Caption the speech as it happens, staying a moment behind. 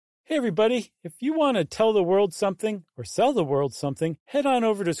Hey everybody, if you want to tell the world something or sell the world something, head on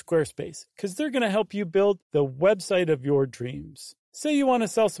over to Squarespace because they're going to help you build the website of your dreams. Say you want to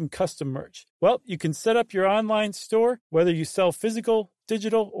sell some custom merch. Well, you can set up your online store, whether you sell physical,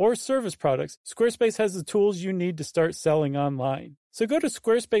 digital, or service products. Squarespace has the tools you need to start selling online. So go to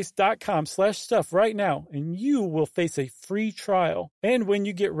squarespace.com/stuff right now and you will face a free trial. And when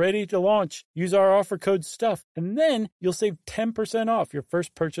you get ready to launch, use our offer code STUFF and then you'll save 10% off your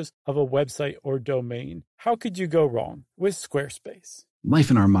first purchase of a website or domain. How could you go wrong with Squarespace?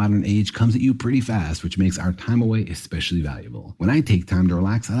 Life in our modern age comes at you pretty fast, which makes our time away especially valuable. When I take time to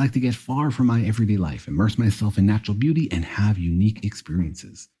relax, I like to get far from my everyday life, immerse myself in natural beauty, and have unique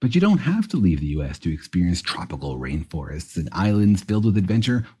experiences. But you don't have to leave the U.S. to experience tropical rainforests and islands filled with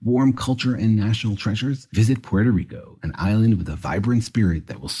adventure, warm culture, and national treasures. Visit Puerto Rico, an island with a vibrant spirit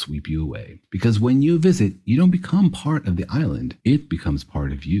that will sweep you away. Because when you visit, you don't become part of the island, it becomes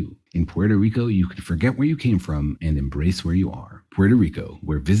part of you. In Puerto Rico, you can forget where you came from and embrace where you are. Puerto Rico,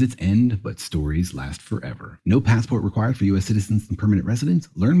 where visits end, but stories last forever. No passport required for U.S. citizens and permanent residents.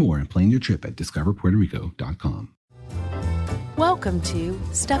 Learn more and plan your trip at discoverpuertorico.com. Welcome to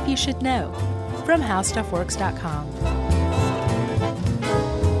Stuff You Should Know from HowStuffWorks.com.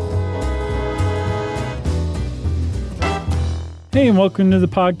 Hey, and welcome to the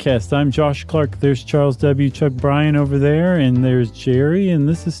podcast. I'm Josh Clark. There's Charles W. Chuck Bryan over there, and there's Jerry, and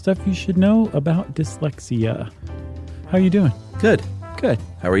this is Stuff You Should Know about dyslexia. How you doing? Good. Good.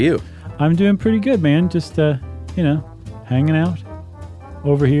 How are you? I'm doing pretty good, man. Just, hanging out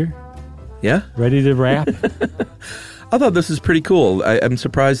over here. Yeah? Ready to wrap. I thought this is pretty cool. I'm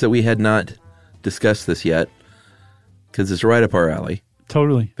surprised that we had not discussed this yet, because it's right up our alley.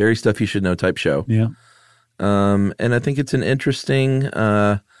 Totally. Very Stuff You Should Know type show. Yeah. And I think it's an interesting,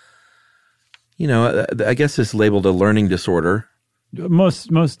 I guess it's labeled a learning disorder.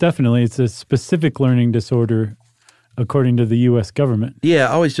 Most definitely. It's a specific learning disorder, according to the U.S. government. Yeah,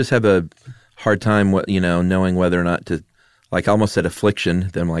 I always just have a hard time, knowing whether or not to, like, I almost said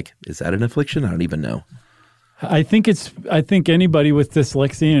affliction. Then I'm like, is that an affliction? I don't even know. I think anybody with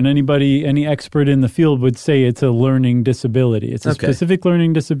dyslexia and any expert in the field would say it's a learning disability. It's a specific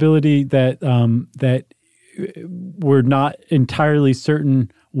learning disability that we're not entirely certain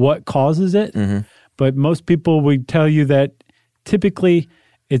what causes it, but most people would tell you that typically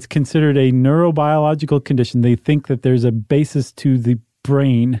it's considered a neurobiological condition. They think that there's a basis to the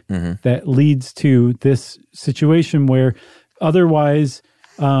brain that leads to this situation where otherwise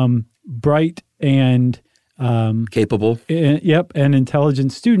bright and capable, and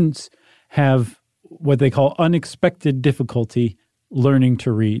intelligent students have what they call unexpected difficulty learning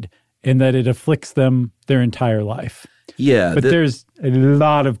to read, and that it afflicts them their entire life. Yeah. But there's a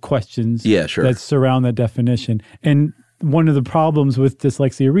lot of questions that surround that definition. And one of the problems with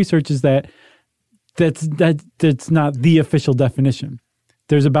dyslexia research is that's not the official definition.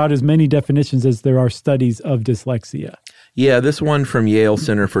 There's about as many definitions as there are studies of dyslexia. Yeah, this one from Yale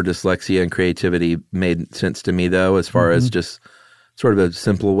Center for Dyslexia and Creativity made sense to me, though, as far as just sort of a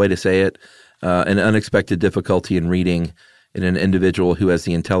simple way to say it, an unexpected difficulty in reading in an individual who has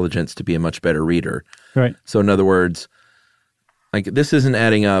the intelligence to be a much better reader. Right. So in other words, like, this isn't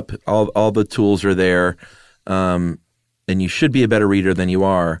adding up. All the tools are there, and you should be a better reader than you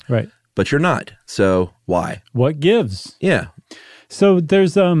are. Right. But you're not. So why? What gives? Yeah. So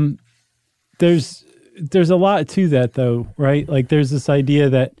there's a lot to that, though, right? Like, there's this idea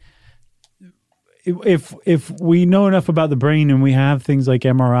that if we know enough about the brain and we have things like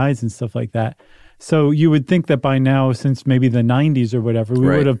MRIs and stuff like that, so you would think that by now, since maybe the 90s or whatever, we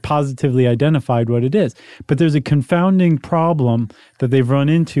would have positively identified what it is. But there's a confounding problem that they've run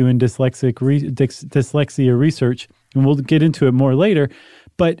into in dyslexia research, and we'll get into it more later.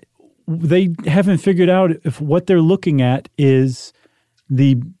 But they haven't figured out if what they're looking at is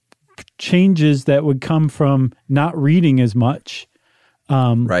the changes that would come from not reading as much,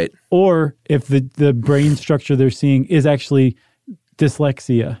 or if the brain structure they're seeing is actually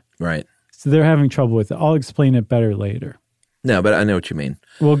dyslexia. Right. So they're having trouble with it. I'll explain it better later. No, but I know what you mean.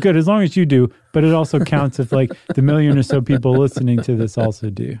 Well, good, as long as you do. But it also counts if, like, the million or so people listening to this also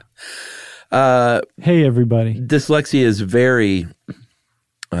do. Hey, everybody. Dyslexia is very,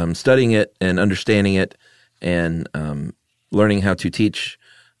 studying it and understanding it and learning how to teach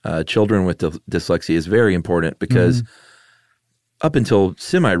children with dyslexia is very important because up until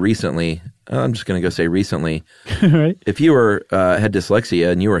semi-recently, I'm just going to go say recently, right. If you had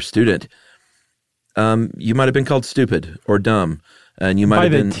dyslexia and you were a student, you might have been called stupid or dumb, and you might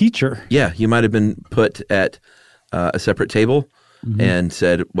have been by the teacher. Yeah, you might have been put at a separate table and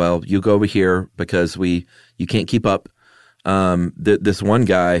said, "Well, you go over here because you can't keep up This one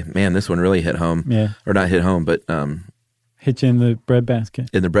guy, man, this one really hit home. Yeah. Or not hit home, but hit you in the breadbasket.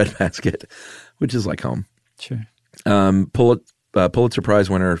 in the breadbasket, which is like home. Sure. Pulitzer Prize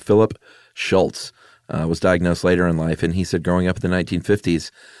winner Philip Schultz was diagnosed later in life, and he said growing up in the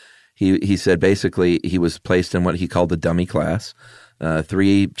 1950s, he said basically he was placed in what he called the dummy class.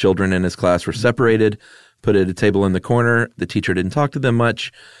 3 children in his class were separated, put at a table in the corner. The teacher didn't talk to them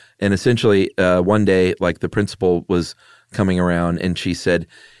much, and essentially one day, like the principal was coming around, and she said,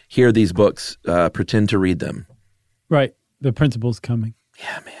 "Here are these books. Pretend to read them." Right. The principal's coming.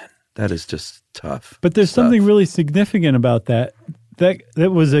 Yeah, man, that is just tough. But there's something really significant about that.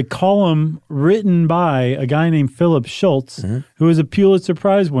 That was a column written by a guy named Philip Schultz, who was a Pulitzer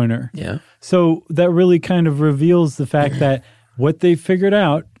Prize winner. Yeah. So that really kind of reveals the fact that what they figured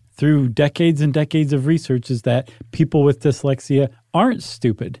out through decades and decades of research is that people with dyslexia aren't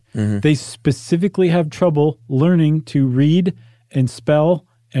stupid. They specifically have trouble learning to read and spell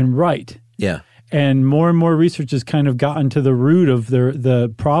and write. Yeah. And more research has kind of gotten to the root of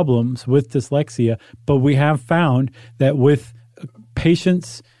the problems with dyslexia. But we have found that with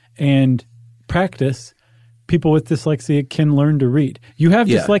patience and practice, people with dyslexia can learn to read. You have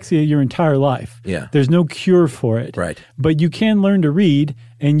dyslexia your entire life. Yeah. There's no cure for it. Right. But you can learn to read,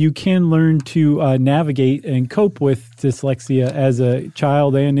 and you can learn to navigate and cope with dyslexia as a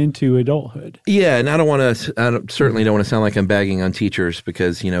child and into adulthood. Yeah, and I certainly don't want to sound like I'm bagging on teachers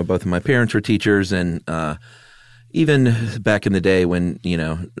because, both of my parents were teachers, and even back in the day when,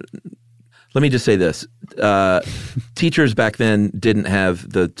 let me just say this. Teachers back then didn't have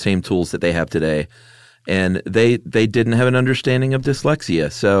the same tools that they have today, and they didn't have an understanding of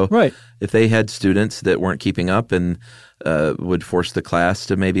dyslexia. So if they had students that weren't keeping up and would force the class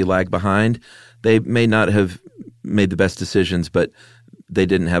to maybe lag behind, they may not have made the best decisions, but they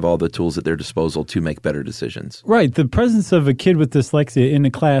didn't have all the tools at their disposal to make better decisions. Right. The presence of a kid with dyslexia in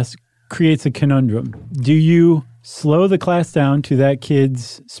a class creates a conundrum. Do you slow the class down to that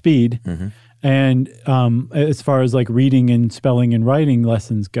kid's speed, and as far as like reading and spelling and writing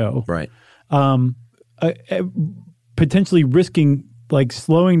lessons go, right? Potentially risking like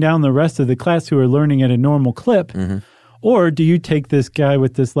slowing down the rest of the class who are learning at a normal clip, or do you take this guy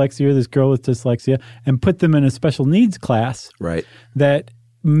with dyslexia or this girl with dyslexia and put them in a special needs class, right? That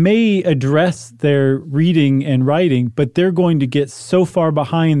may address their reading and writing, but they're going to get so far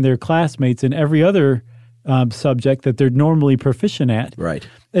behind their classmates in every other subject that they're normally proficient at. Right.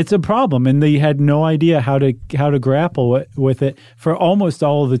 It's a problem, and they had no idea how to grapple with it for almost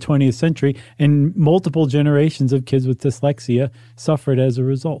all of the 20th century, and multiple generations of kids with dyslexia suffered as a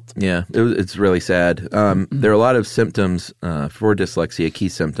result. Yeah, it's really sad. There are a lot of symptoms for dyslexia, key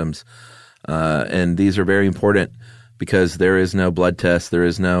symptoms, and these are very important because there is no blood test.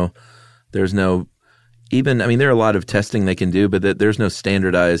 There's no even, there are a lot of testing they can do, but there's no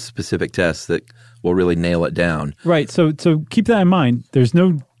standardized specific tests that will really nail it down. Right. So keep that in mind. There's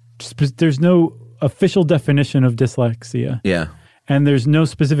no official definition of dyslexia. Yeah. And there's no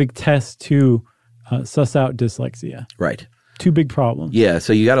specific test to suss out dyslexia. Right. Two big problems. Yeah.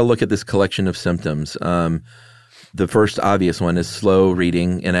 So you got to look at this collection of symptoms. The first obvious one is slow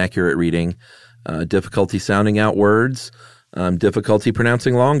reading, inaccurate reading, difficulty sounding out words, difficulty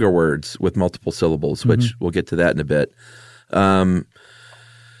pronouncing longer words with multiple syllables, which we'll get to that in a bit.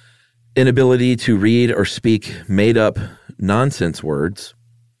 Inability to read or speak made-up nonsense words,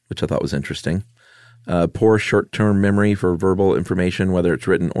 which I thought was interesting. Poor short-term memory for verbal information, whether it's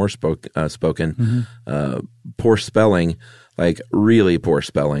written or spoken. Poor spelling, like really poor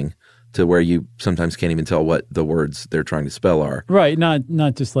spelling, to where you sometimes can't even tell what the words they're trying to spell are. Right,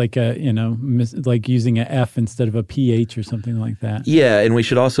 not just like like using an F instead of a PH or something like that. Yeah, and we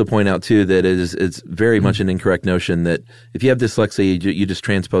should also point out too that it's very much an incorrect notion that if you have dyslexia, you just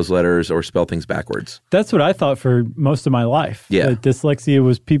transpose letters or spell things backwards. That's what I thought for most of my life. Yeah, that dyslexia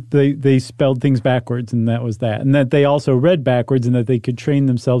was people they spelled things backwards, and that was that, and that they also read backwards, and that they could train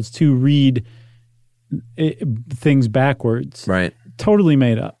themselves to read things backwards. Right, totally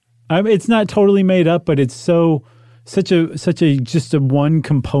made up. It's not totally made up, but it's such a just a one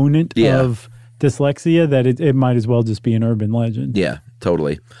component of dyslexia that it might as well just be an urban legend. Yeah,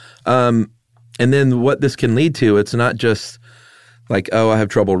 totally. And then what this can lead to, it's not just like, oh, I have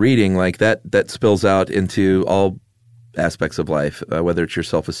trouble reading. Like that spills out into all aspects of life, whether it's your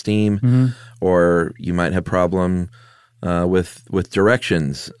self-esteem or you might have problem with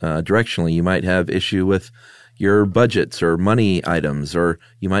directions. Directionally, you might have issue with your budgets or money items, or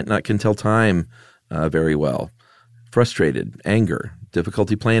you might not can tell time very well. Frustrated, anger,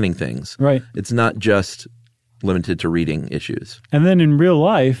 difficulty planning things. Right. It's not just limited to reading issues. And then in real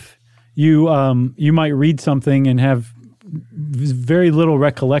life, you might read something and have very little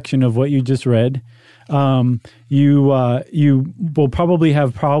recollection of what you just read. You will probably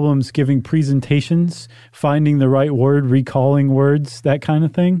have problems giving presentations, finding the right word, recalling words, that kind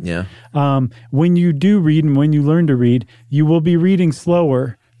of thing. Yeah. When you do read and when you learn to read, you will be reading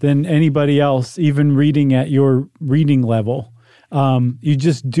slower than anybody else, even reading at your reading level. You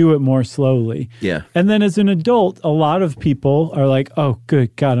just do it more slowly. Yeah. And then as an adult, a lot of people are like, oh,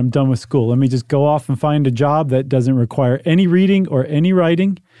 good God, I'm done with school. Let me just go off and find a job that doesn't require any reading or any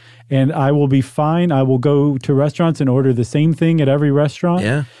writing, and I will be fine. I will go to restaurants and order the same thing at every restaurant.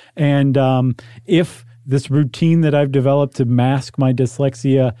 Yeah. And if this routine that I've developed to mask my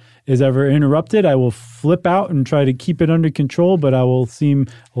dyslexia is ever interrupted, I will flip out and try to keep it under control, but I will seem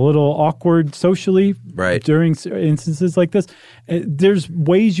a little awkward socially during instances like this. There's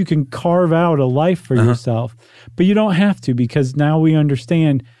ways you can carve out a life for yourself, but you don't have to, because now we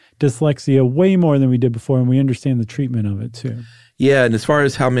understand dyslexia way more than we did before, and we understand the treatment of it too. Yeah, and as far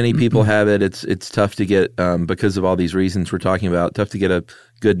as how many people have it, it's tough to get, because of all these reasons we're talking about, tough to get a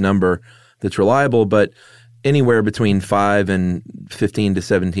good number that's reliable, but anywhere between 5 and 15 to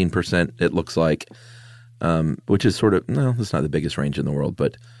 17%, it looks like, which is sort of, no, that's not the biggest range in the world,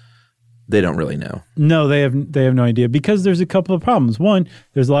 but they don't really know. No, they have no idea, because there's a couple of problems. One,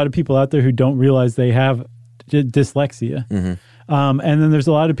 there's a lot of people out there who don't realize they have dyslexia. And then there's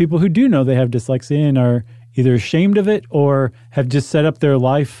a lot of people who do know they have dyslexia and are either ashamed of it or have just set up their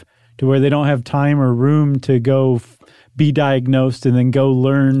life to where they don't have time or room to go be diagnosed and then go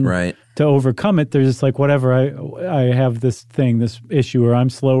learn to overcome it. They're just like, whatever, I have this thing, this issue, or I'm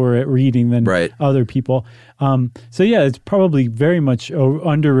slower at reading than other people. So yeah, it's probably very much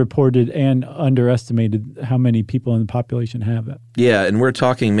underreported and underestimated how many people in the population have it. Yeah, and we're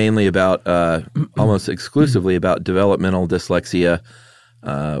talking mainly about, almost exclusively about developmental dyslexia,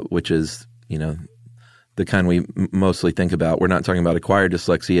 which is, the kind we mostly think about. We're not talking about acquired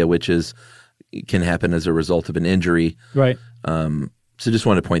dyslexia, which can happen as a result of an injury. Right. So just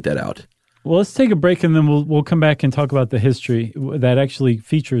want to point that out. Well, let's take a break, and then we'll come back and talk about the history that actually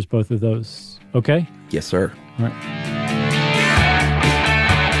features both of those. Okay? Yes, sir. All right.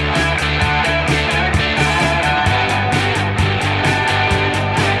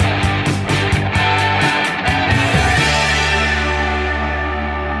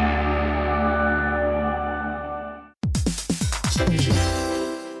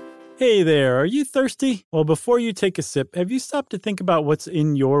 Hey there, are you thirsty? Well, before you take a sip, have you stopped to think about what's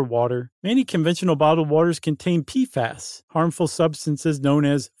in your water? Many conventional bottled waters contain PFAS, harmful substances known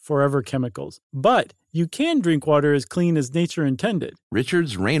as forever chemicals. But you can drink water as clean as nature intended.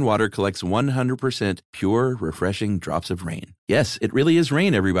 Richard's Rainwater collects 100% pure, refreshing drops of rain. Yes, it really is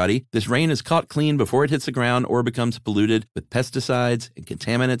rain, everybody. This rain is caught clean before it hits the ground or becomes polluted with pesticides and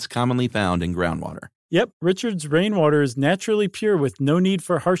contaminants commonly found in groundwater. Yep, Richard's Rainwater is naturally pure with no need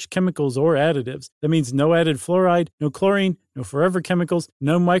for harsh chemicals or additives. That means no added fluoride, no chlorine, no forever chemicals,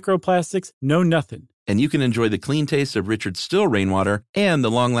 no microplastics, no nothing. And you can enjoy the clean taste of Richard's still rainwater and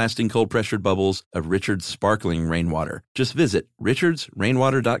the long-lasting cold-pressured bubbles of Richard's sparkling rainwater. Just visit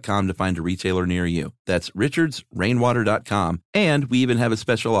richardsrainwater.com to find a retailer near you. That's richardsrainwater.com. And we even have a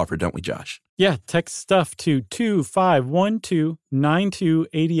special offer, don't we, Josh? Yeah, text stuff to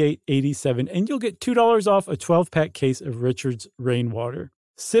 2512928887, and you'll get $2 off a 12-pack case of Richard's Rainwater.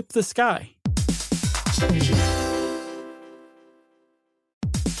 Sip the sky.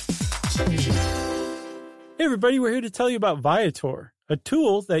 Hey everybody, we're here to tell you about Viator, a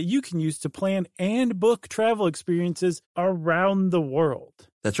tool that you can use to plan and book travel experiences around the world.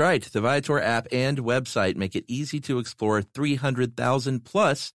 That's right. The Viator app and website make it easy to explore 300,000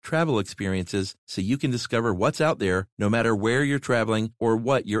 plus travel experiences so you can discover what's out there no matter where you're traveling or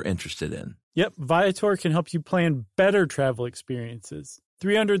what you're interested in. Yep, Viator can help you plan better travel experiences.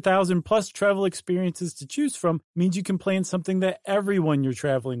 300,000 plus travel experiences to choose from means you can plan something that everyone you're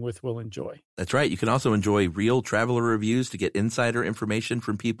traveling with will enjoy. That's right. You can also enjoy real traveler reviews to get insider information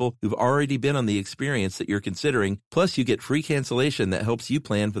from people who've already been on the experience that you're considering. Plus, you get free cancellation that helps you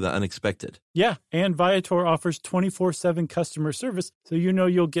plan for the unexpected. Yeah, and Viator offers 24/7 customer service, so you know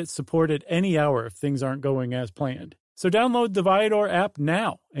you'll get support at any hour if things aren't going as planned. So download the Viator app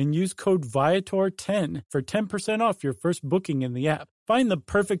now and use code Viator10 for 10% off your first booking in the app. Find the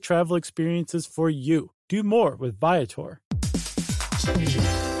perfect travel experiences for you. Do more with Viator.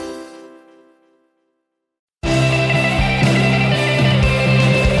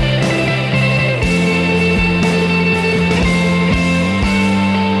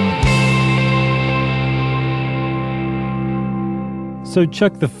 So,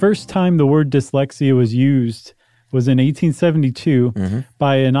 Chuck, the first time the word dyslexia was used was in 1872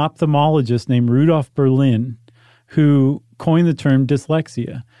 by an ophthalmologist named Rudolf Berlin, who coined the term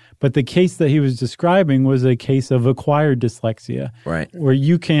dyslexia. But the case that he was describing was a case of acquired dyslexia, Right. where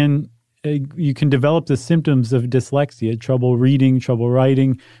you can develop the symptoms of dyslexia, trouble reading, trouble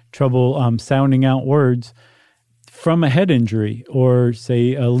writing, trouble sounding out words from a head injury or,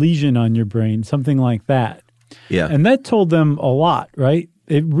 say, a lesion on your brain, something like that. Yeah. And that told them a lot, right?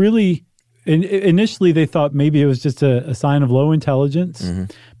 It really, initially they thought maybe it was just a sign of low intelligence. Mm-hmm.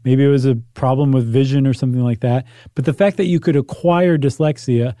 Maybe it was a problem with vision or something like that. But the fact that you could acquire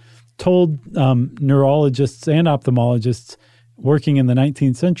dyslexia told neurologists and ophthalmologists working in the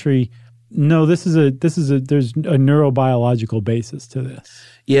 19th century, no, there's a neurobiological basis to this.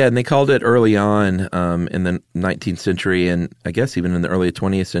 Yeah, and they called it early on in the 19th century, and I guess even in the early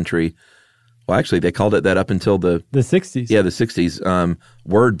 20th century. Well, actually, they called it that up until the 60s. Yeah, the 60s.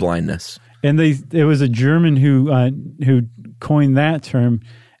 Word blindness. And it was a German who coined that term,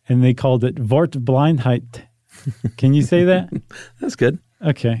 and they called it Wortblindheit. Can you say that? That's good.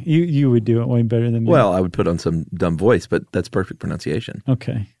 Okay, you would do it way better than me. Well, I would put on some dumb voice, but that's perfect pronunciation.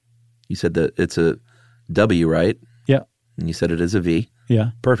 Okay. You said that it's a W, right? Yeah. And you said it is a V.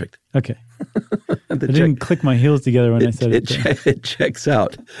 Yeah. Perfect. Okay. I didn't click my heels together when I said it. It checks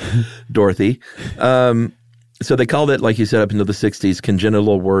out, Dorothy. So they called it, like you said, up into the 60s,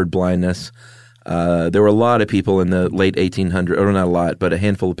 congenital word blindness. There were a lot of people in the late 1800s, or not a lot, but a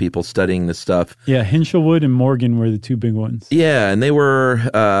handful of people studying this stuff. Yeah, Hinshelwood and Morgan were the two big ones. Yeah, and they were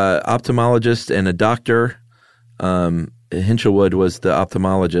ophthalmologist and a doctor. Hinshelwood was the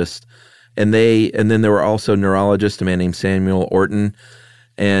ophthalmologist. And then there were also neurologists, a man named Samuel Orton.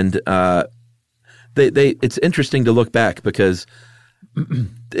 And it's interesting to look back because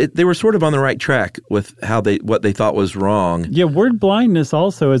they were sort of on the right track with what they thought was wrong. Yeah, word blindness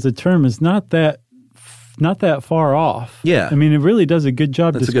also as a term is not that far off. Yeah. I mean, it really does a good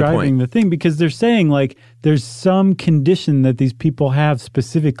job describing the thing because they're saying like there's some condition that these people have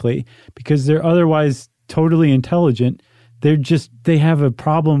specifically because they're otherwise totally intelligent. They have a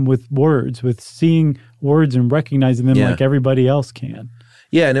problem with words, with seeing words and recognizing them like everybody else can.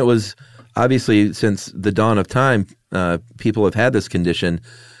 Yeah, and it was obviously since the dawn of time, people have had this condition,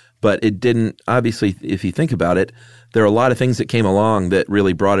 but it didn't, obviously, if you think about it, there are a lot of things that came along that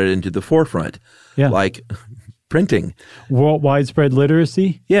really brought it into the forefront, like printing. Widespread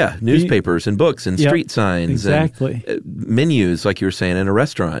literacy? Yeah, newspapers and books and street signs. Exactly. And menus, like you were saying, in a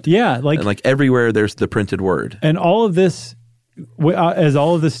restaurant. Yeah. And like everywhere there's the printed word. And all of this, as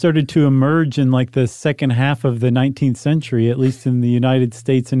all of this started to emerge in like the second half of the 19th century, at least in the United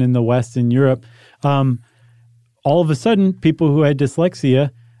States and in the West and Europe, all of a sudden people who had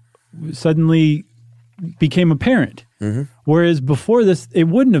dyslexia suddenly became apparent. Mm-hmm. Whereas before this, it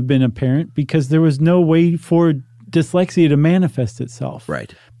wouldn't have been apparent because there was no way for dyslexia to manifest itself.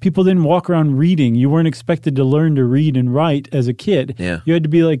 Right. People didn't walk around reading. You weren't expected to learn to read and write as a kid. Yeah. You had to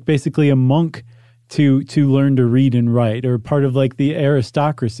be like basically a monk to learn to read and write, or part of like the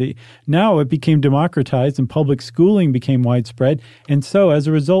aristocracy. Now it became democratized and public schooling became widespread. And so as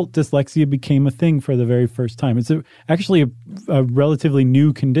a result, dyslexia became a thing for the very first time. It's actually a relatively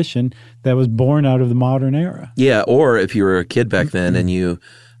new condition that was born out of the modern era. Yeah, or if you were a kid back then and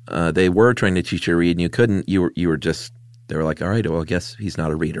they were trying to teach you to read and you couldn't, you were just, they were like, all right, well, I guess he's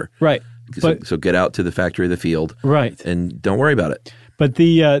not a reader. Right. So get out to the factory of the field. Right. And don't worry about it. But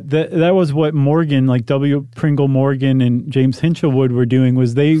that was what Morgan, like W. Pringle Morgan and James Hinshelwood were doing,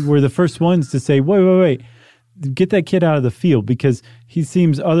 was they were the first ones to say, wait, get that kid out of the field because he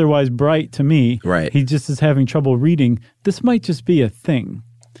seems otherwise bright to me. Right. He just is having trouble reading. This might just be a thing.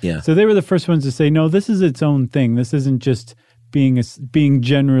 Yeah. So they were the first ones to say, no, this is its own thing. This isn't just being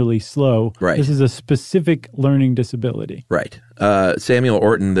generally slow. Right. This is a specific learning disability. Right. Samuel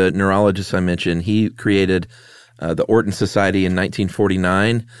Orton, the neurologist I mentioned, he created the Orton Society in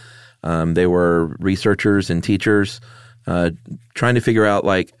 1949. They were researchers and teachers trying to figure out,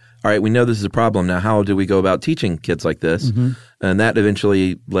 like, all right, we know this is a problem. Now, how do we go about teaching kids like this? Mm-hmm. And that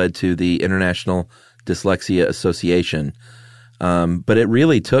eventually led to the International Dyslexia Association. But it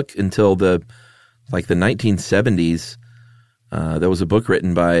really took until the 1970s. There was a book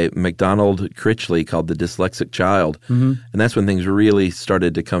written by MacDonald Critchley called The Dyslexic Child. Mm-hmm. And that's when things really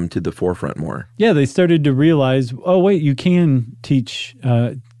started to come to the forefront more. Yeah, they started to realize, oh, wait, you can teach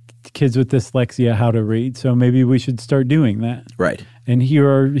kids with dyslexia how to read, so maybe we should start doing that. Right. And here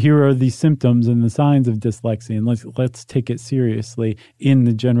are the symptoms and the signs of dyslexia, and let's take it seriously in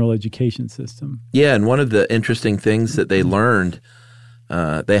the general education system. Yeah, and one of the interesting things that they learned,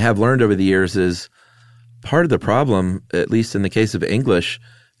 they have learned over the years is part of the problem, at least in the case of English,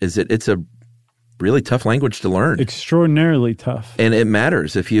 is that it's a really tough language to learn. Extraordinarily tough. And it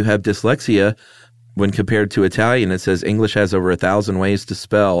matters. If you have dyslexia, when compared to Italian, it says English has over 1,000 ways to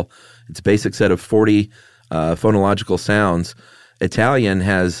spell its basic set of 40 phonological sounds. Italian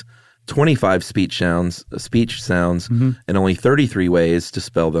has 25 speech sounds, and only 33 ways to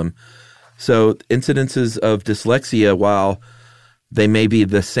spell them. So incidences of dyslexia, while they may be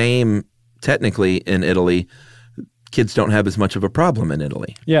the same technically in Italy, kids don't have as much of a problem in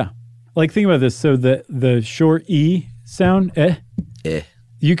Italy. Yeah. Like, think about this. So the short E sound,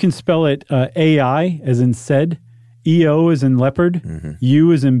 you can spell it AI as in said, EO as in leopard,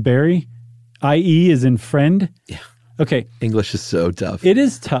 U as in berry, IE as in friend. Yeah. Okay. English is so tough. It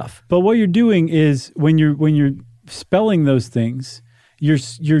is tough. But what you're doing is when you're spelling those things, you're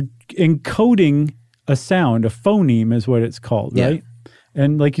encoding a sound, a phoneme is what it's called, right?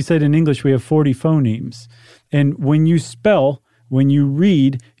 And like you said, in English, we have 40 phonemes. And when you spell, when you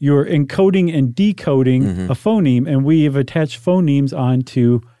read, you're encoding and decoding a phoneme, and we have attached phonemes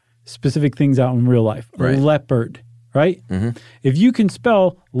onto specific things out in real life. Right. Leopard, right? If you can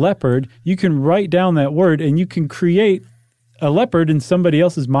spell leopard, you can write down that word, and you can create a leopard in somebody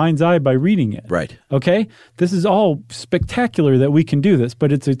else's mind's eye by reading it. Right. Okay? This is all spectacular that we can do this,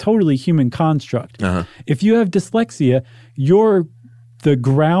 but it's a totally human construct. If you have dyslexia, the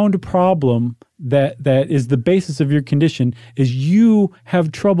ground problem that is the basis of your condition is you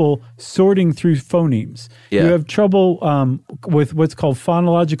have trouble sorting through phonemes. Yeah. You have trouble with what's called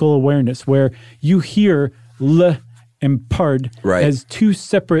phonological awareness, where you hear l and pard as two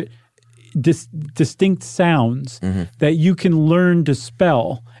separate distinct sounds that you can learn to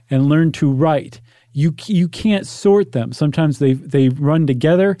spell and learn to write. You can't sort them. Sometimes they run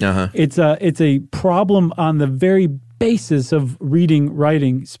together. It's a problem on the very basis of reading,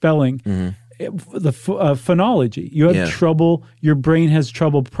 writing, spelling. The phonology. You have trouble. Your brain has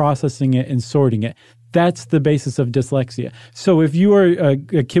trouble processing it and sorting it. That's the basis of dyslexia. So if you are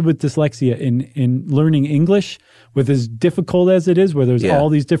a kid with dyslexia in learning English, with as difficult as it is, where there's all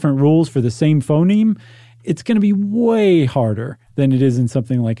these different rules for the same phoneme, it's going to be way harder than it is in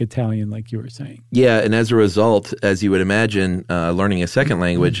something like Italian, like you were saying. Yeah, and as a result, as you would imagine, learning a second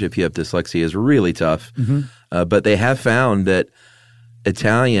language, if you have dyslexia, is really tough. But they have found that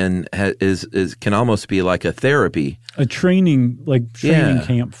Italian can almost be like a therapy. A training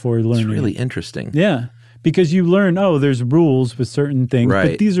camp for learning. It's really interesting. Yeah. Because you learn, there's rules with certain things,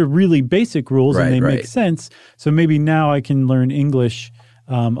 but these are really basic rules and they make sense. So maybe now I can learn English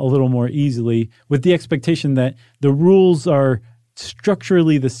a little more easily with the expectation that the rules are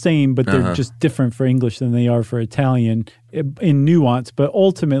structurally the same, but they're just different for English than they are for Italian in nuance. But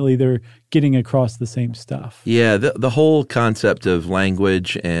ultimately, they're getting across the same stuff. Yeah, the whole concept of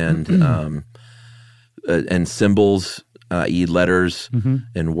language and symbols, i.e. letters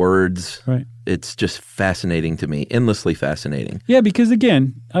and words, it's just fascinating to me, endlessly fascinating. Yeah, because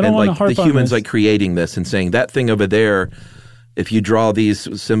again, I don't want to harp on the humans this. creating this and saying that thing over there, if you draw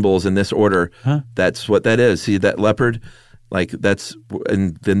these symbols in this order, that's what that is. See that leopard?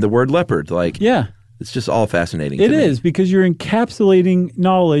 And then the word leopard, it's just all fascinating to me. It is, because you're encapsulating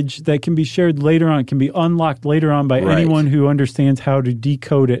knowledge that can be shared later on. It can be unlocked later on by anyone who understands how to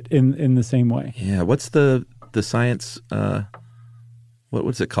decode it in the same way. Yeah. What's the science,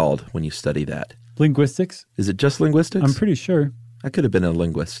 what's it called when you study that? Linguistics. Is it just linguistics? I'm pretty sure. I could have been a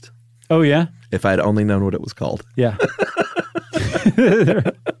linguist. Oh, yeah? If I'd only known what it was called. Yeah.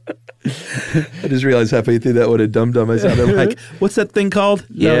 I just realized halfway through that what a dum-dum I sounded like. What's that thing called?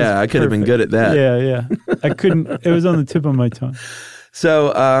 I could have been good at that. Yeah. I couldn't. It was on the tip of my tongue.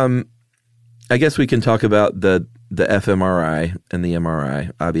 So I guess we can talk about the fMRI and the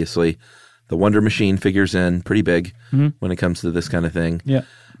MRI. Obviously, the Wonder Machine figures in pretty big when it comes to this kind of thing. Yeah.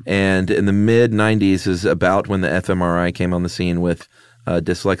 And in the mid-'90s is about when the fMRI came on the scene with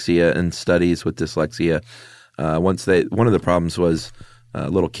dyslexia and studies with dyslexia. One of the problems was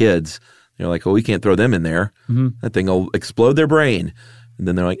little kids. They're like, we can't throw them in there. That thing will explode their brain. And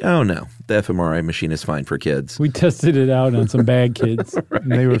then they're like, oh, no, the fMRI machine is fine for kids. We tested it out on some bad kids,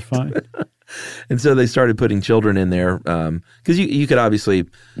 and they were fine. And so they started putting children in there because you could obviously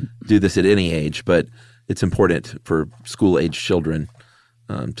do this at any age, but it's important for school-age children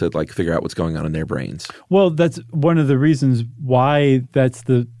to figure out what's going on in their brains. Well, that's one of the reasons why that's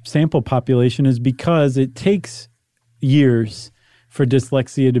the sample population, is because it takes years for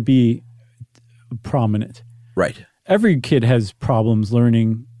dyslexia to be prominent. Right. Every kid has problems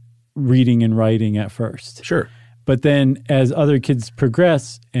learning reading and writing at first. Sure. But then as other kids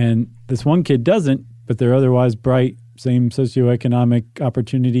progress, and this one kid doesn't, but they're otherwise bright, same socioeconomic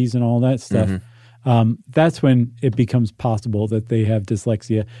opportunities and all that stuff, that's when it becomes possible that they have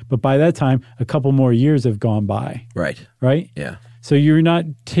dyslexia. But by that time, a couple more years have gone by. Right. Right? Yeah. So you're not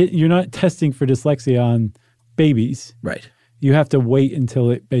testing for dyslexia on babies. Right. You have to wait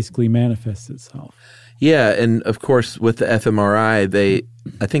until it basically manifests itself. Yeah, and of course with the fMRI,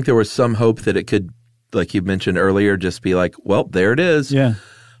 I think there was some hope that it could, like you mentioned earlier, just be like, well, there it is. Yeah.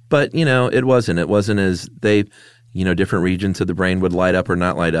 But, it wasn't. It wasn't as different regions of the brain would light up or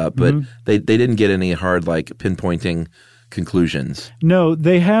not light up, but they didn't get any hard, pinpointing conclusions. No,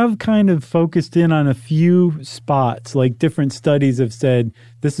 they have kind of focused in on a few spots, like different studies have said,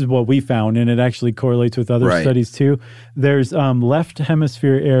 this is what we found, and it actually correlates with other studies too. There's left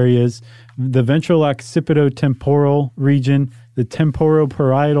hemisphere areas, the ventral occipitotemporal region, the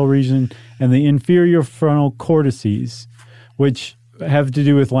temporoparietal region, and the inferior frontal cortices, which have to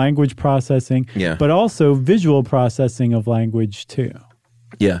do with language processing, but also visual processing of language too.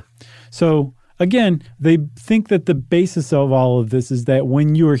 Yeah. So again, they think that the basis of all of this is that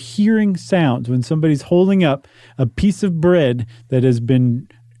when you're hearing sounds, when somebody's holding up a piece of bread that has been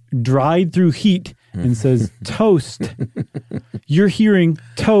dried through heat and says toast, you're hearing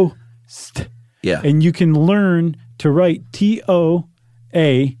toast. Yeah. And you can learn to write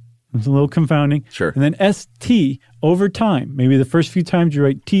T-O-A. It's a little confounding. Sure. And then S-T over time. Maybe the first few times you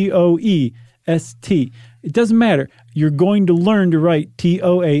write T-O-E-S-T. It doesn't matter. You're going to learn to write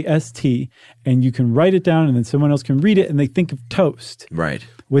T-O-A-S-T, and you can write it down, and then someone else can read it, and they think of toast. Right.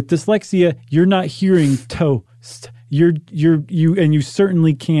 With dyslexia, you're not hearing toast. You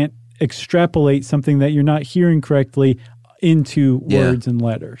certainly can't extrapolate something that you're not hearing correctly into words and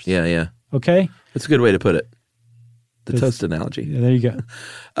letters. Yeah, yeah. Okay? That's a good way to put it. The toast analogy. Yeah, there you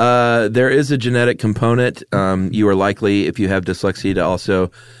go. There is a genetic component. You are likely, if you have dyslexia, to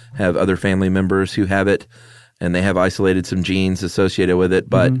also have other family members who have it, and they have isolated some genes associated with it.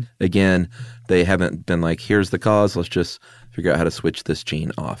 But again, they haven't been like, here's the cause. Let's just figure out how to switch this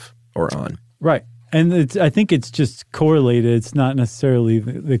gene off or on. Right. And I think it's just correlated. It's not necessarily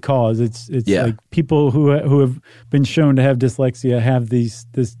the cause. It's like people who have been shown to have dyslexia have this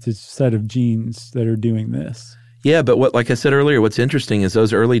set of genes that are doing this. Yeah, but like I said earlier, what's interesting is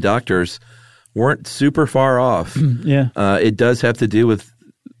those early doctors weren't super far off. Yeah. It does have to do with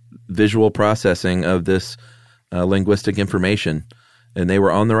visual processing of this linguistic information, and they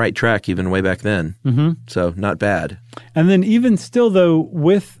were on the right track even way back then. So not bad. And then even still, though,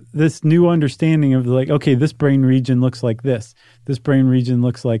 with this new understanding of okay, this brain region looks like this brain region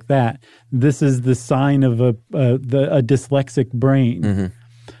looks like that, this is the sign of a dyslexic brain.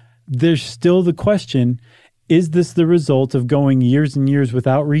 There's still the question, is this the result of going years and years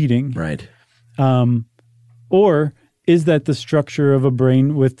without reading? Right. Or is that the structure of a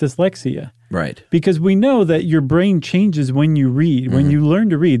brain with dyslexia? Right. Because we know that your brain changes when you read. When you learn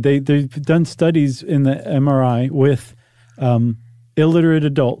to read, they've done studies in the MRI with illiterate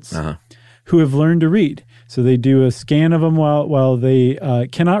adults who have learned to read. So they do a scan of them while they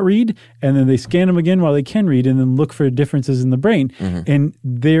cannot read, and then they scan them again while they can read, and then look for differences in the brain. And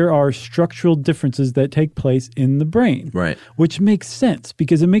there are structural differences that take place in the brain, right? Which makes sense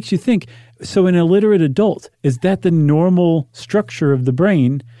because it makes you think, so an illiterate adult, is that the normal structure of the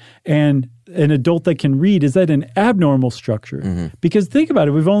brain? And an adult that can read, is that an abnormal structure? Because think about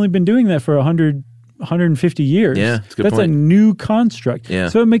it, we've only been doing that for 150 years. Yeah, that's a good point. That's a new construct. Yeah.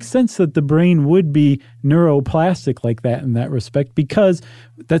 So it makes sense that the brain would be neuroplastic like that in that respect, because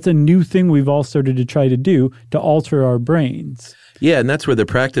that's a new thing we've all started to try to do to alter our brains. Yeah, and that's where the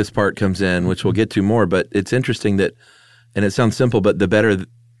practice part comes in, which we'll get to more. But it's interesting that, and it sounds simple, but the better,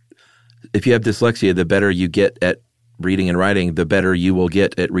 if you have dyslexia, the better you get at reading and writing, the better you will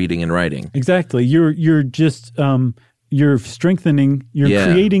get at reading and writing. Exactly. You're just you're strengthening,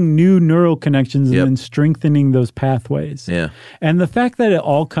 creating new neural connections and then strengthening those pathways. Yeah. And the fact that it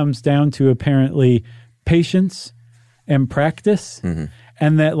all comes down to apparently patience and practice,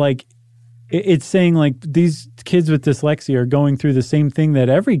 and that it's saying these kids with dyslexia are going through the same thing that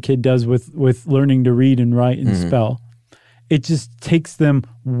every kid does with learning to read and write and spell. It just takes them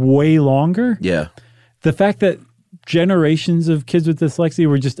way longer. Yeah. The fact that generations of kids with dyslexia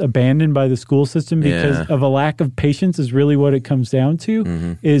were just abandoned by the school system because of a lack of patience is really what it comes down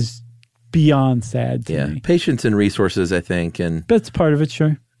to, is beyond sad to me. Patience and resources, I think. And that's part of it,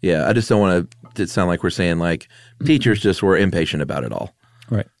 sure. Yeah, I just don't want to sound like we're saying teachers just were impatient about it all.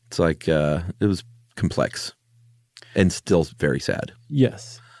 Right. It's it was complex and still very sad.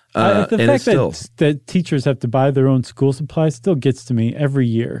 Yes. The fact that teachers have to buy their own school supplies still gets to me every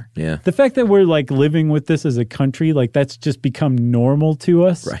year. Yeah. The fact that we're living with this as a country, that's just become normal to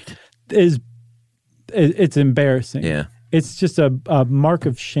us. Right. It's embarrassing. Yeah. It's just a mark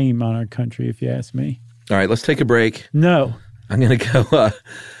of shame on our country, if you ask me. All right, let's take a break. No. I'm going to go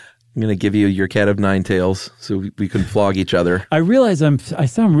I'm going to give you your cat of nine tails so we can flog each other. I realize I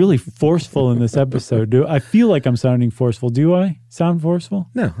sound really forceful in this episode. I feel like I'm sounding forceful. Do I sound forceful?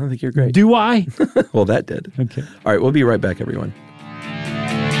 No, I think you're great. Do I? Well, that did. Okay. All right, we'll be right back, everyone.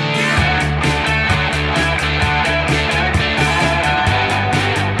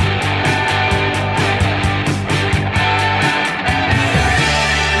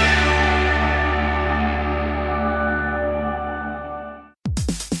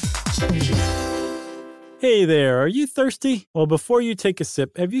 Hey there, are you thirsty? Well, before you take a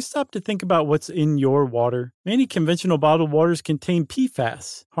sip, have you stopped to think about what's in your water? Many conventional bottled waters contain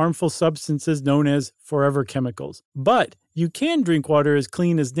PFAS, harmful substances known as forever chemicals. But you can drink water as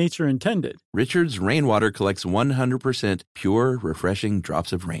clean as nature intended. Richard's Rainwater collects 100% pure, refreshing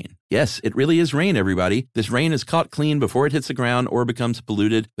drops of rain. Yes, it really is rain, everybody. This rain is caught clean before it hits the ground or becomes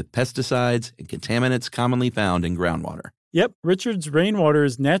polluted with pesticides and contaminants commonly found in groundwater. Yep, Richard's Rainwater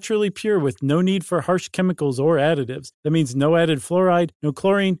is naturally pure with no need for harsh chemicals or additives. That means no added fluoride, no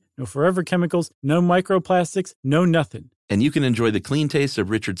chlorine, no forever chemicals, no microplastics, no nothing. And you can enjoy the clean taste of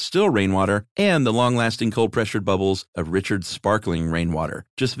Richard's Still Rainwater and the long-lasting cold-pressured bubbles of Richard's Sparkling Rainwater.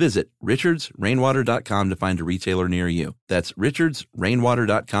 Just visit richardsrainwater.com to find a retailer near you. That's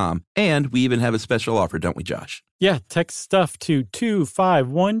richardsrainwater.com. And we even have a special offer, don't we, Josh? Yeah, text STUFF to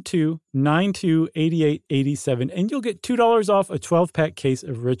 2512928887 and you'll get $2 off a 12-pack case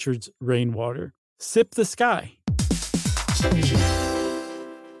of Richard's Rainwater. Sip the sky.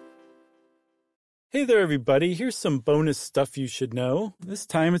 Hey there, everybody. Here's some bonus stuff you should know. This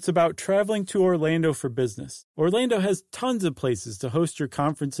time it's about traveling to Orlando for business. Orlando has tons of places to host your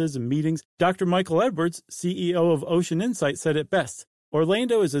conferences and meetings. Dr. Michael Edwards, CEO of Ocean Insight, said it best.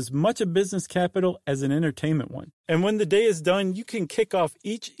 Orlando is as much a business capital as an entertainment one. And when the day is done, you can kick off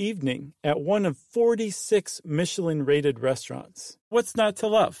each evening at one of 46 Michelin-rated restaurants. What's not to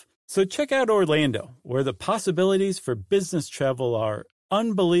love? So check out Orlando, where the possibilities for business travel are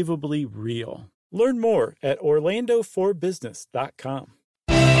unbelievably real. Learn more at orlandoforbusiness.com.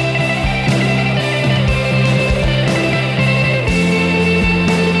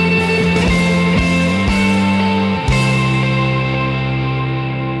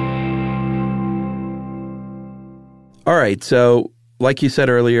 All right, so like you said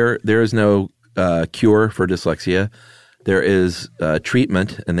earlier, there is no cure for dyslexia. There is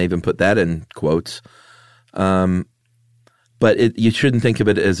treatment, and they even put that in quotes. But you shouldn't think of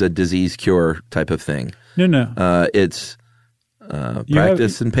it as a disease cure type of thing. No. It's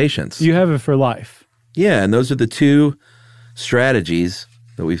practice and patience. You have it for life. Yeah, and those are the two strategies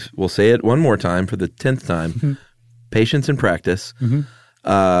that we'll say it one more time for the 10th time. Mm-hmm. Patience and practice. Mm-hmm.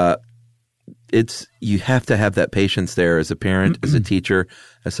 You have to have that patience there as a parent, as a teacher,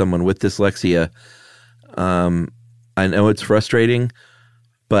 as someone with dyslexia. I know it's frustrating,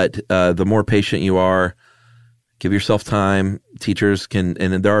 but the more patient you are, give yourself time. Teachers can,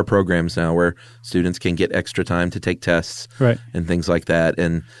 and there are programs now where students can get extra time to take tests, right, and things like that.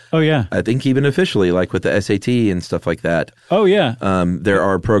 And I think even officially, like with the SAT and stuff like that. There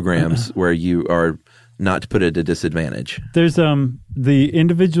are programs where you are not put at a disadvantage. There's the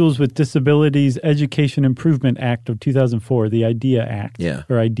Individuals with Disabilities Education Improvement Act of 2004, the IDEA Act,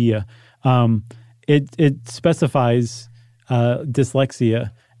 or IDEA. It specifies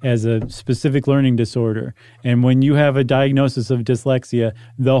dyslexia as a specific learning disorder. And when you have a diagnosis of dyslexia,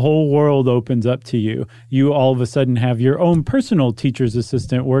 the whole world opens up to you. You all of a sudden have your own personal teacher's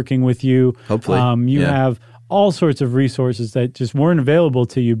assistant working with you. Hopefully. You have all sorts of resources that just weren't available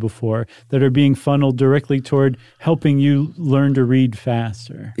to you before that are being funneled directly toward helping you learn to read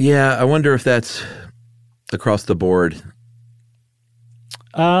faster. Yeah, I wonder if that's across the board.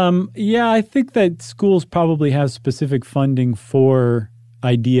 I think that schools probably have specific funding for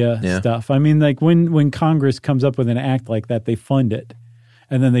IDEA stuff. I mean, like when Congress comes up with an act like that, they fund it.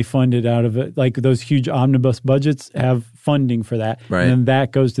 And then they fund it out of it. Like those huge omnibus budgets have funding for that. Right. And then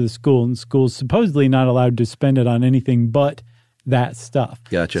that goes to the school. And school's supposedly not allowed to spend it on anything but that stuff.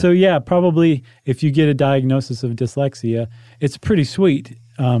 Gotcha. So yeah, probably if you get a diagnosis of dyslexia, it's pretty sweet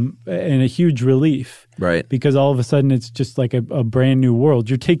and a huge relief. Right. Because all of a sudden it's just like a brand new world.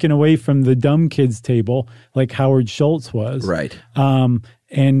 You're taken away from the dumb kids table like Howard Schultz was. Right.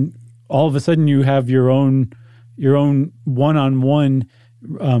 And all of a sudden you have your own one-on-one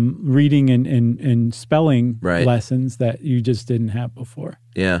reading and spelling lessons that you just didn't have before.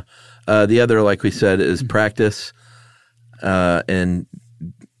 Yeah. The other, like we said, is practice. And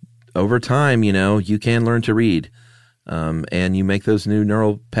over time, you can learn to read. And you make those new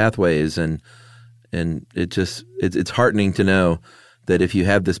neural pathways, and it's heartening to know that if you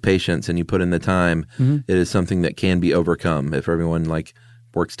have this patience and you put in the time, it is something that can be overcome if everyone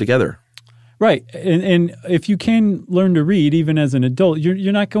works together. Right. And if you can learn to read, even as an adult,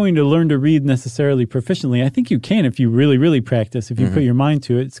 you're not going to learn to read necessarily proficiently. I think you can if you really, really practice, if you put your mind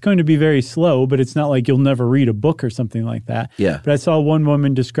to it. It's going to be very slow, but it's not like you'll never read a book or something like that. Yeah. But I saw one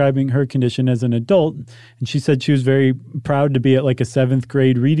woman describing her condition as an adult, and she said she was very proud to be at like a 7th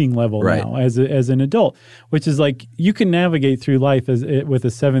grade reading level now as an adult, which is like you can navigate through life with a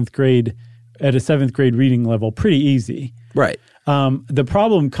 7th grade at a 7th grade reading level pretty easy. Right. The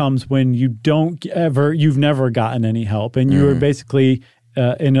problem comes when you've never gotten any help, and you are basically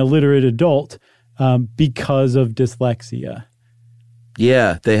an illiterate adult because of dyslexia.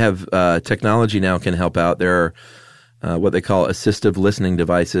 Yeah, they have technology now can help out. There are what they call assistive listening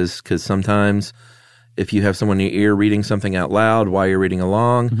devices, because sometimes if you have someone in your ear reading something out loud while you're reading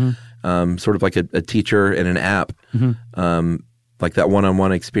along, sort of like a teacher in an app, like that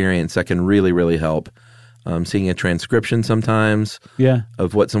one-on-one experience, that can really, really help. Seeing a transcription sometimes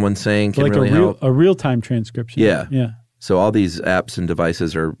of what someone's saying can really help. A real-time transcription. Yeah. Yeah. So all these apps and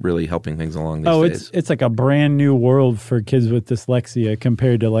devices are really helping things along these days. It's like a brand new world for kids with dyslexia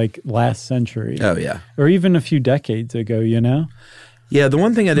compared to like last century. Oh, yeah. Or even a few decades ago, you know? Yeah, the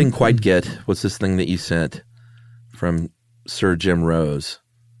one thing I didn't quite get was this thing that you sent from Sir Jim Rose.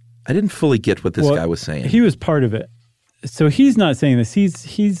 I didn't fully get what this guy was saying. He was part of it. So he's not saying this.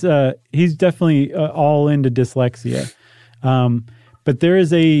 He's definitely all into dyslexia, but there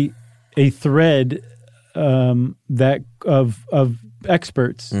is a thread that of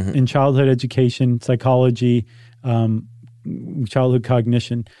experts in childhood education, psychology, childhood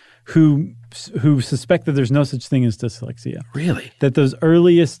cognition, who suspect that there's no such thing as dyslexia. Really? That those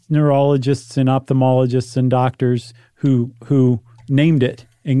earliest neurologists and ophthalmologists and doctors who named it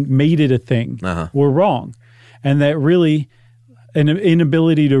and made it a thing were wrong. And that really an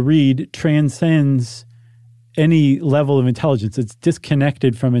inability to read transcends any level of intelligence. It's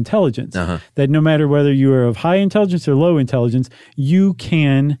disconnected from intelligence. That no matter whether you are of high intelligence or low intelligence, you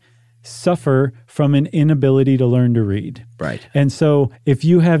can suffer from an inability to learn to read. Right. And so if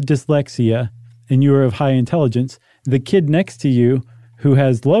you have dyslexia and you are of high intelligence, the kid next to you who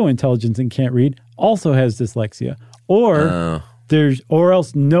has low intelligence and can't read also has dyslexia. Or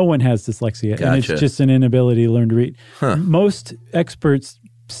else no one has dyslexia, and it's just an inability to learn to read. Most experts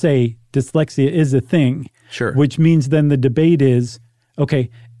say dyslexia is a thing, which means then the debate is, okay,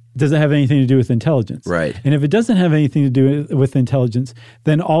 does it have anything to do with intelligence? Right. And if it doesn't have anything to do with intelligence,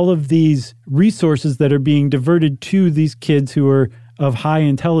 then all of these resources that are being diverted to these kids who are of high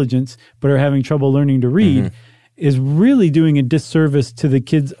intelligence but are having trouble learning to read is really doing a disservice to the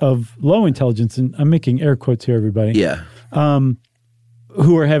kids of low intelligence. And I'm making air quotes here, everybody. Yeah.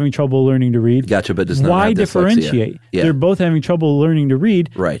 Who are having trouble learning to read. Gotcha, but does not Why have differentiate? Yeah. They're both having trouble learning to read.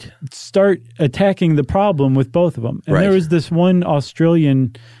 Right. Start attacking the problem with both of them. And there was this one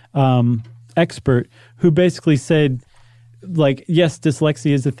Australian expert who basically said, like, yes,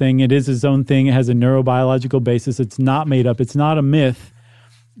 dyslexia is a thing. It is its own thing. It has a neurobiological basis. It's not made up. It's not a myth.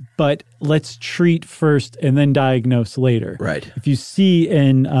 But let's treat first and then diagnose later. Right. If you see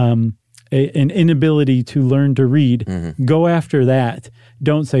an inability to learn to read, go after that.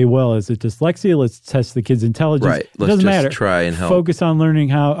 Don't say, well, is it dyslexia? Let's test the kid's intelligence. Right. It doesn't matter. Try and help. Focus on learning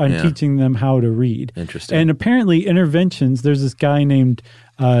teaching them how to read. Interesting. And apparently interventions, there's this guy named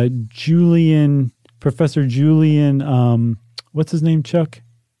Professor Julian, what's his name, Chuck?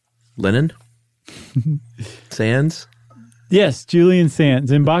 Lennon? Sands? Yes, Julian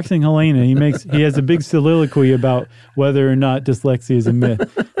Sands. In Boxing Helena, he has a big soliloquy about whether or not dyslexia is a myth.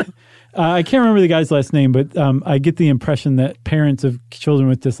 I can't remember the guy's last name, but I get the impression that parents of children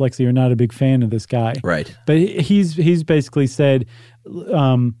with dyslexia are not a big fan of this guy. Right. But he's basically said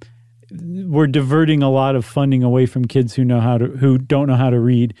we're diverting a lot of funding away from kids who don't know how to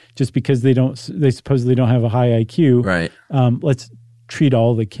read just because they supposedly don't have a high IQ. Right. Let's treat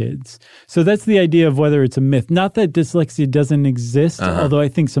all the kids. So that's the idea of whether it's a myth. Not that dyslexia doesn't exist, although I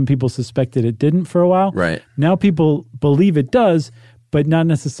think some people suspected it didn't for a while. Right. Now people believe it does, but not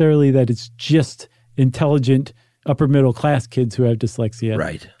necessarily that it's just intelligent upper middle class kids who have dyslexia.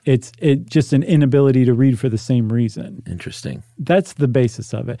 Right. It's just an inability to read for the same reason. Interesting. That's the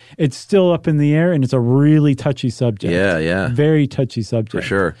basis of it. It's still up in the air, and it's a really touchy subject. Yeah, yeah. Very touchy subject. For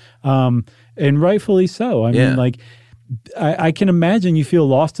sure. And rightfully so. I mean, like, I can imagine you feel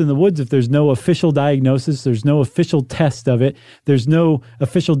lost in the woods if there's no official diagnosis, there's no official test of it, there's no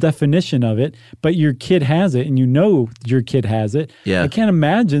official definition of it, but your kid has it and you know your kid has it. Yeah. I can't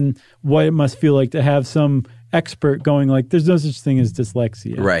imagine what it must feel like to have some expert going like, there's no such thing as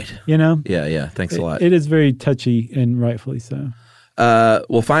dyslexia. Right. You know? Yeah, yeah. Thanks a lot. It is very touchy and rightfully so.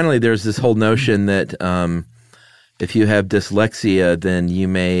 Well, finally, there's this whole notion that if you have dyslexia, then you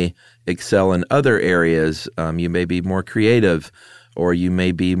may excel in other areas. You may be more creative, or you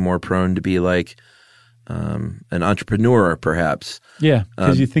may be more prone to be like an entrepreneur, perhaps. Yeah,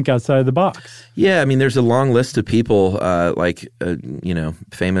 because you think outside the box. Yeah, I mean, there's a long list of people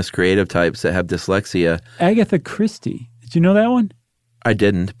famous creative types that have dyslexia. Agatha Christie. Did you know that one? I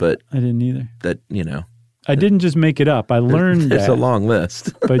didn't, but I didn't either. that, I didn't just make it up. I learned there's that. a long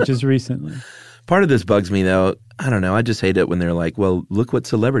list. But just recently. Part of this bugs me, though. I don't know. I just hate it when they're like, well, look what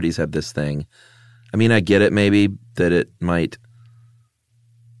celebrities have this thing. I mean, I get it maybe that it might.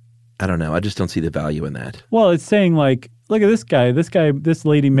 I don't know. I just don't see the value in that. Well, it's saying like, look at this guy, this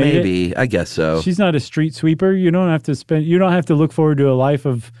lady made it. Maybe. I guess so. She's not a street sweeper. You don't have to look forward to a life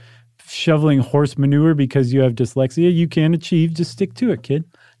of shoveling horse manure because you have dyslexia. You can achieve. Just stick to it, kid.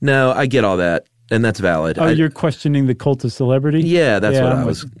 No, I get all that. And that's valid. Oh, you're questioning the cult of celebrity? Yeah, that's what I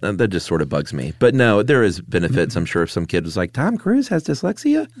was. That just sort of bugs me. But no, there is benefits. I'm sure if some kid was like, Tom Cruise has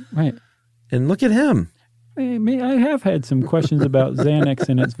dyslexia? Right. And look at him. I have had some questions about Xanax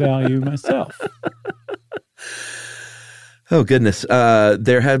and its value myself. Oh, goodness.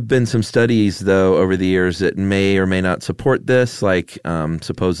 There have been some studies, though, over the years that may or may not support this. Like,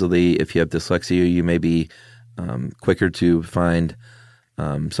 supposedly, if you have dyslexia, you may be quicker to find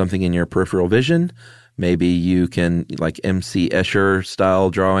something in your peripheral vision. Maybe you can, like M.C.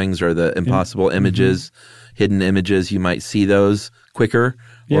 Escher-style drawings or the impossible images, hidden images, you might see those quicker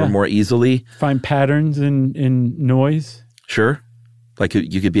or more easily. Find patterns in noise. Sure. Like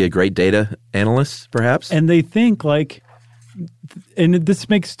you could be a great data analyst, perhaps. And they think like, and this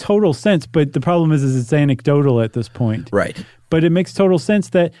makes total sense, but the problem is it's anecdotal at this point. Right. But it makes total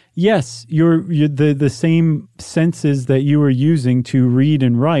sense that, yes, you're the same senses that you were using to read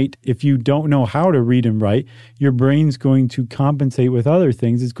and write, if you don't know how to read and write, your brain's going to compensate with other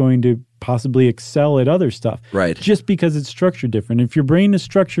things. It's going to possibly excel at other stuff. Right. Just because it's structured different. If your brain is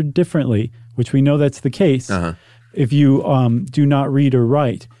structured differently, which we know that's the case, if you do not read or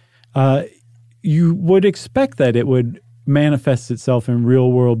write, you would expect that it would manifest itself in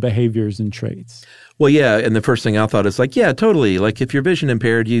real-world behaviors and traits. Well, yeah, and the first thing I thought is like, yeah, totally. Like if you're vision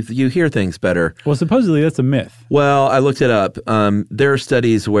impaired, you hear things better. Well, supposedly that's a myth. Well, I looked it up. There are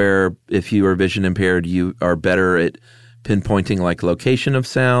studies where if you are vision impaired, you are better at pinpointing like location of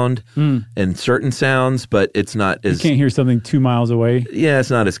sound and certain sounds, but it's not as... You can't hear something 2 miles away. Yeah, it's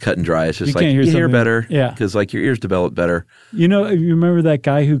not as cut and dry. It's just like you hear better because like your ears develop better. You know, you remember that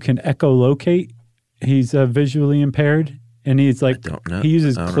guy who can echolocate? He's visually impaired. And he's like, he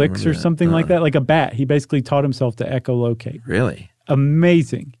uses clicks or something like that, like a bat. He basically taught himself to echolocate. Really?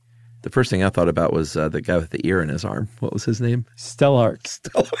 Amazing. The first thing I thought about was the guy with the ear in his arm. What was his name? Stellark.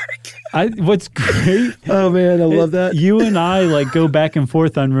 What's great? Oh, man, I love that. You and I like go back and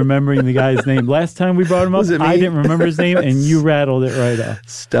forth on remembering the guy's name. Last time we brought him up, I didn't remember his name, and you rattled it right off.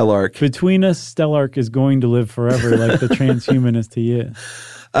 Stellark. Between us, Stellark is going to live forever like the transhumanist he is.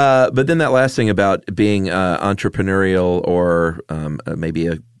 But then that last thing about being entrepreneurial or maybe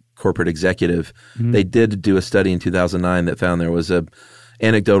a corporate executive, they did do a study in 2009 that found there was a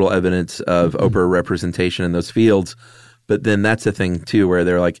anecdotal evidence of overrepresentation in those fields. But then that's a thing too, where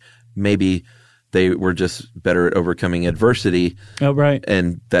they're like, maybe they were just better at overcoming adversity. Oh, right.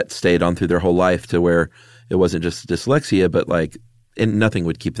 And that stayed on through their whole life to where it wasn't just dyslexia, but like, and nothing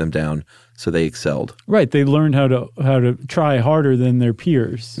would keep them down, so they excelled. Right, they learned how to try harder than their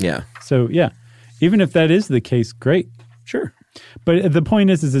peers. Yeah. So yeah, even if that is the case, great. Sure. But the point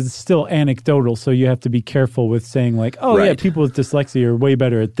is it's still anecdotal, so you have to be careful with saying like, oh yeah, people with dyslexia are way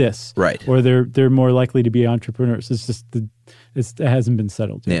better at this, right? Or they're more likely to be entrepreneurs. It's just it hasn't been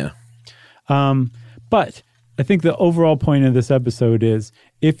settled yet. Yeah. But I think the overall point of this episode is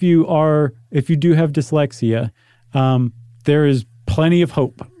if you do have dyslexia, there is plenty of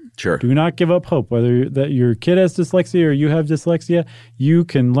hope. Sure. Do not give up hope. Whether that your kid has dyslexia or you have dyslexia, you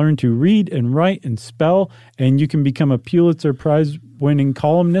can learn to read and write and spell, and you can become a Pulitzer Prize-winning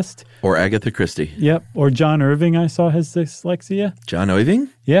columnist. Or Agatha Christie. Yep. Or John Irving, I saw, has dyslexia. John Irving?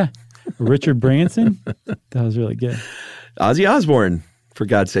 Yeah. Richard Branson. That was really good. Ozzy Osbourne, for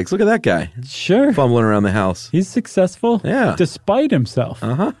God's sakes. Look at that guy. Sure. Fumbling around the house. He's successful. Yeah. Despite himself.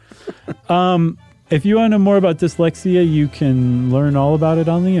 Uh-huh. If you want to know more about dyslexia, you can learn all about it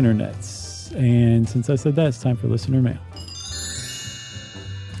on the internet. And since I said that, it's time for listener mail.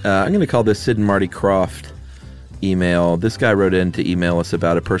 I'm going to call this Sid and Marty Croft email. This guy wrote in to email us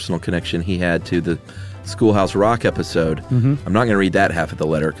about a personal connection he had to the Schoolhouse Rock episode. I'm not going to read that half of the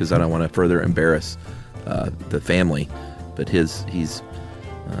letter because I don't want to further embarrass the family. But he's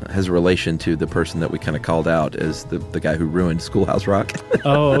has a relation to the person that we kind of called out as the guy who ruined Schoolhouse Rock.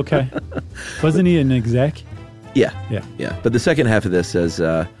 Oh, okay. Wasn't he an exec? Yeah. Yeah. Yeah. But the second half of this says,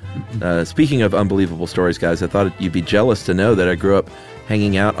 speaking of unbelievable stories, guys, I thought you'd be jealous to know that I grew up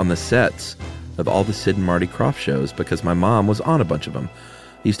hanging out on the sets of all the Sid and Marty Krofft shows because my mom was on a bunch of them.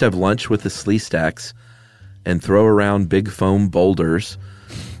 I used to have lunch with the Sleestacks and throw around big foam boulders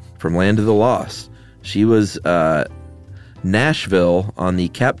from Land of the Lost. She was Nashville on the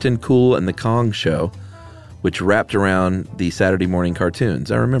Captain Cool and the Kong show, which wrapped around the Saturday morning cartoons.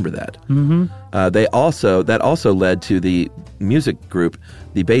 I remember that. Mm-hmm. That also led to the music group,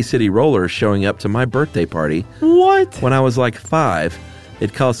 the Bay City Rollers, showing up to my birthday party. What? When I was like 5.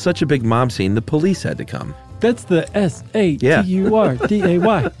 It caused such a big mob scene, the police had to come. That's the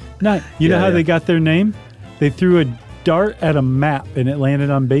SATURDAY. Night. You know how they got their name? They threw a dart at a map and it landed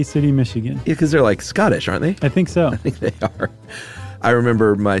on Bay City, Michigan. Yeah, because they're like Scottish, aren't they? I think so. I think they are. I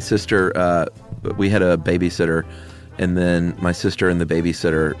remember my sister, we had a babysitter, and then my sister and the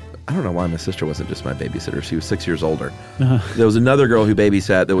babysitter, I don't know why my sister wasn't just my babysitter. She was 6 years older. There was another girl who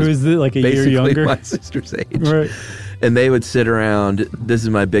babysat that was like a year basically younger? my sister's age. Right. And they would sit around. This is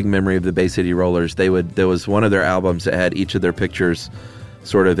my big memory of the Bay City Rollers. There was one of their albums that had each of their pictures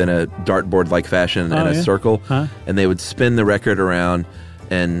sort of in a dartboard-like fashion in a circle. Huh? And they would spin the record around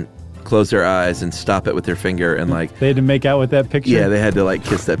and close their eyes and stop it with their finger and like... They had to make out with that picture? Yeah, they had to like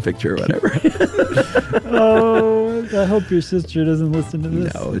kiss that picture or whatever. Oh, I hope your sister doesn't listen to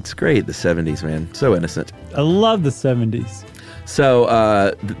this. No, it's great. The 70s, man. So innocent. I love the 70s. So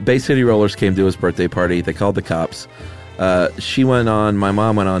the Bay City Rollers came to his birthday party. They called the cops. My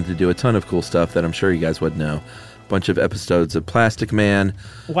mom went on to do a ton of cool stuff that I'm sure you guys would know. A bunch of episodes of Plastic Man.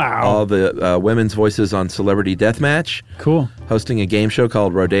 Wow. All the women's voices on Celebrity Deathmatch. Cool. Hosting a game show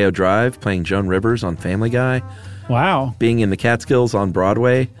called Rodeo Drive, playing Joan Rivers on Family Guy. Wow. Being in the Catskills on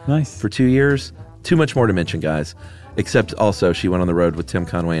Broadway. Nice. For 2 years. Too much more to mention, guys. Except also she went on the road with Tim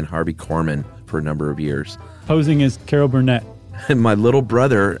Conway and Harvey Korman for a number of years. Posing as Carol Burnett. And my little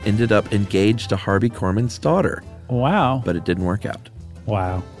brother ended up engaged to Harvey Korman's daughter. Wow. But it didn't work out.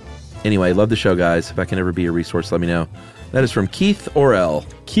 Wow. Anyway, love the show, guys. If I can ever be a resource, let me know. That is from Keith Orell.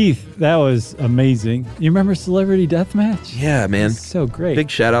 Keith, that was amazing. You remember Celebrity Deathmatch? Yeah, man. So great. Big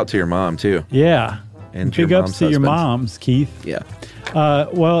shout out to your mom, too. Yeah. And big your ups mom's to your husband. moms, Keith. Yeah.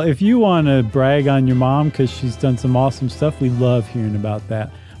 Well, if you want to brag on your mom because she's done some awesome stuff, we love hearing about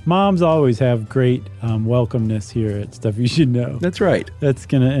that. Moms always have great welcomeness here at Stuff You Should Know. That's right. That's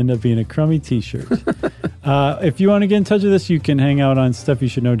going to end up being a crummy t-shirt. If you want to get in touch with us, you can hang out on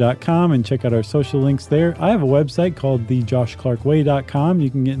StuffYouShouldKnow.com and check out our social links there. I have a website called thejoshclarkway.com.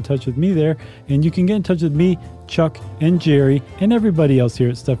 You can get in touch with me there, and you can get in touch with me, Chuck, and Jerry, and everybody else here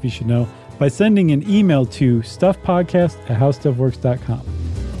at Stuff You Should Know by sending an email to stuffpodcast@howstuffworks.com.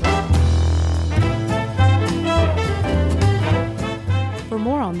 For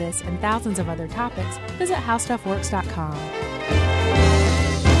more on this and thousands of other topics, visit howstuffworks.com.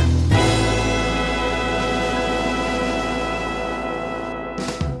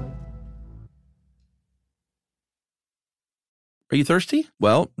 Are you thirsty?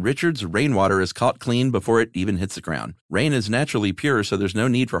 Well, Richard's rainwater is caught clean before it even hits the ground. Rain is naturally pure, so there's no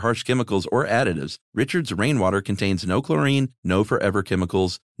need for harsh chemicals or additives. Richard's rainwater contains no chlorine, no forever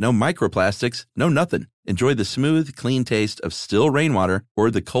chemicals, no microplastics, no nothing. Enjoy the smooth, clean taste of still rainwater or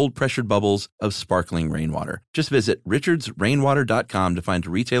the cold-pressured bubbles of sparkling rainwater. Just visit richardsrainwater.com to find a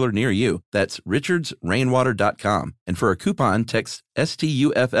retailer near you. That's richardsrainwater.com. And for a coupon, text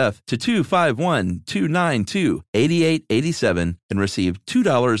STUFF to 251-292-8887 and receive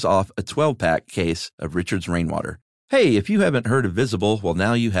 $2 off a 12-pack case of Richard's Rainwater. Hey, if you haven't heard of Visible, well,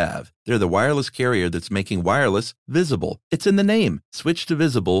 now you have. They're the wireless carrier that's making wireless visible. It's in the name. Switch to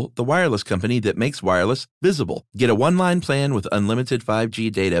Visible, the wireless company that makes wireless visible. Get a one-line plan with unlimited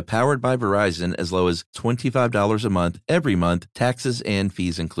 5G data powered by Verizon as low as $25 a month, every month, taxes and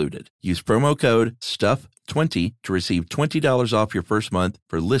fees included. Use promo code STUFF20 to receive $20 off your first month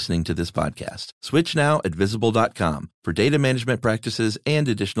for listening to this podcast. Switch now at Visible.com. For data management practices and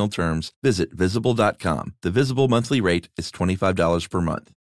additional terms, visit Visible.com. The Visible monthly rate is $25 per month.